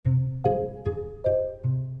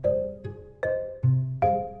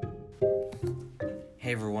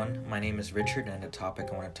Hey everyone, my name is Richard, and the topic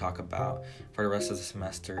I want to talk about for the rest of the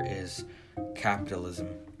semester is capitalism.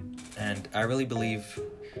 And I really believe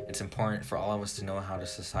it's important for all of us to know how the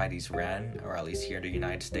societies ran, or at least here in the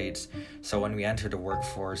United States, so when we enter the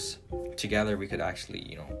workforce, together we could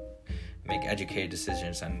actually, make educated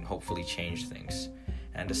decisions and hopefully change things.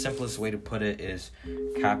 And the simplest way to put it is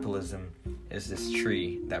capitalism is this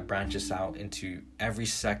tree that branches out into every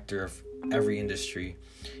sector of every industry.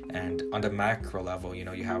 And on the macro level, you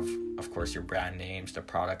have, of course, your brand names, the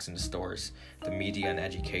products in the stores, the media and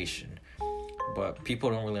education. But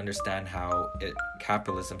people don't really understand how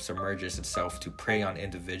capitalism submerges itself to prey on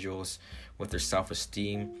individuals with their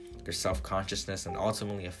self-esteem, their self-consciousness, and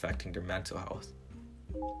ultimately affecting their mental health.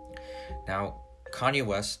 Now, Kanye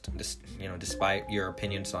West, despite your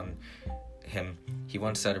opinions on him, he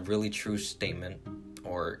once said a really true statement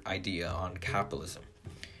or idea on capitalism.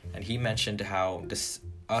 And he mentioned how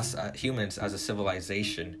us humans as a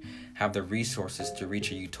civilization have the resources to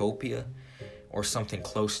reach a utopia or something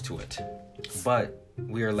close to it. But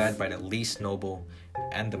we are led by the least noble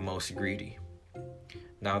and the most greedy.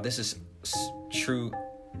 Now, this is true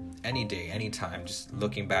any day, any time. Just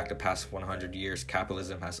looking back the past 100 years,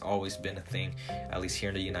 capitalism has always been a thing, at least here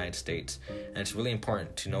in the United States. And it's really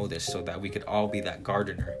important to know this so that we could all be that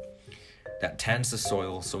gardener that tends the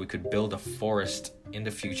soil so we could build a forest in the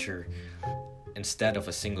future instead of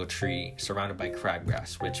a single tree surrounded by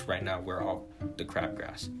crabgrass, which right now we're all the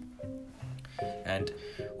crabgrass. And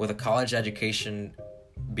with a college education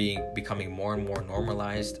becoming more and more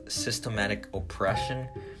normalized, systematic oppression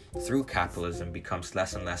through capitalism becomes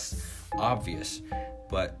less and less obvious,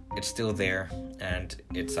 but it's still there and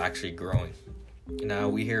it's actually growing. Now,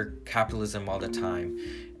 we hear capitalism all the time,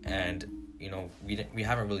 and we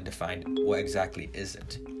haven't really defined what exactly is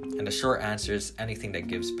it. And the short answer is anything that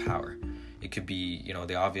gives power. It could be,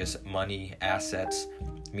 the obvious money, assets,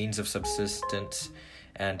 means of subsistence,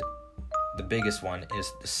 and the biggest one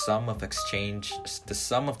is the sum of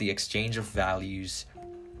the exchange of values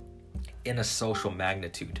in a social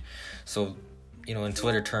magnitude. So, in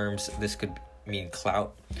Twitter terms, this could mean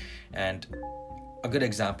clout. And a good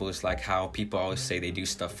example is like how people always say they do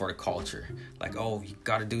stuff for the culture. Like, oh, you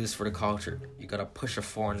gotta do this for the culture. You gotta push a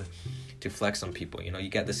foreign to flex on people. You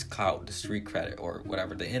get this clout, the street credit, or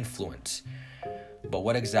whatever, the influence. But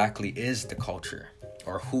what exactly is the culture?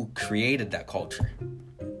 Or who created that culture?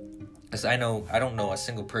 Because I don't know a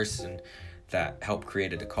single person that helped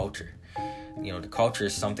create the culture. The culture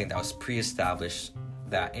is something that was pre-established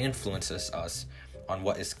that influences us on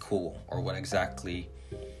what is cool or what exactly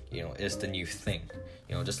is the new thing.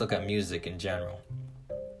 Just look at music in general.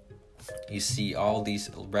 You see all these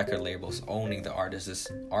record labels owning the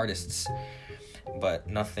artists, but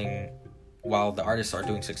nothing. While the artists are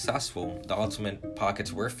doing successful, the ultimate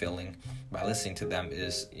pockets we're filling by listening to them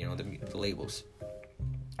is the labels.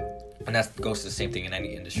 And that goes to the same thing in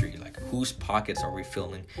any industry. Like, whose pockets are we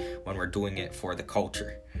filling when we're doing it for the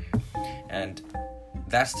culture? And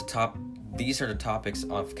these are the topics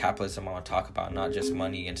of capitalism I want to talk about, not just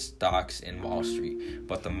money and stocks in Wall Street,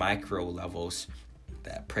 but the micro levels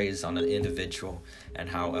that preys on an individual and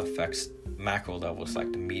how it affects macro levels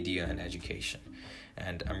like the media and education.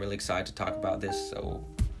 And I'm really excited to talk about this, so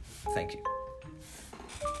thank you.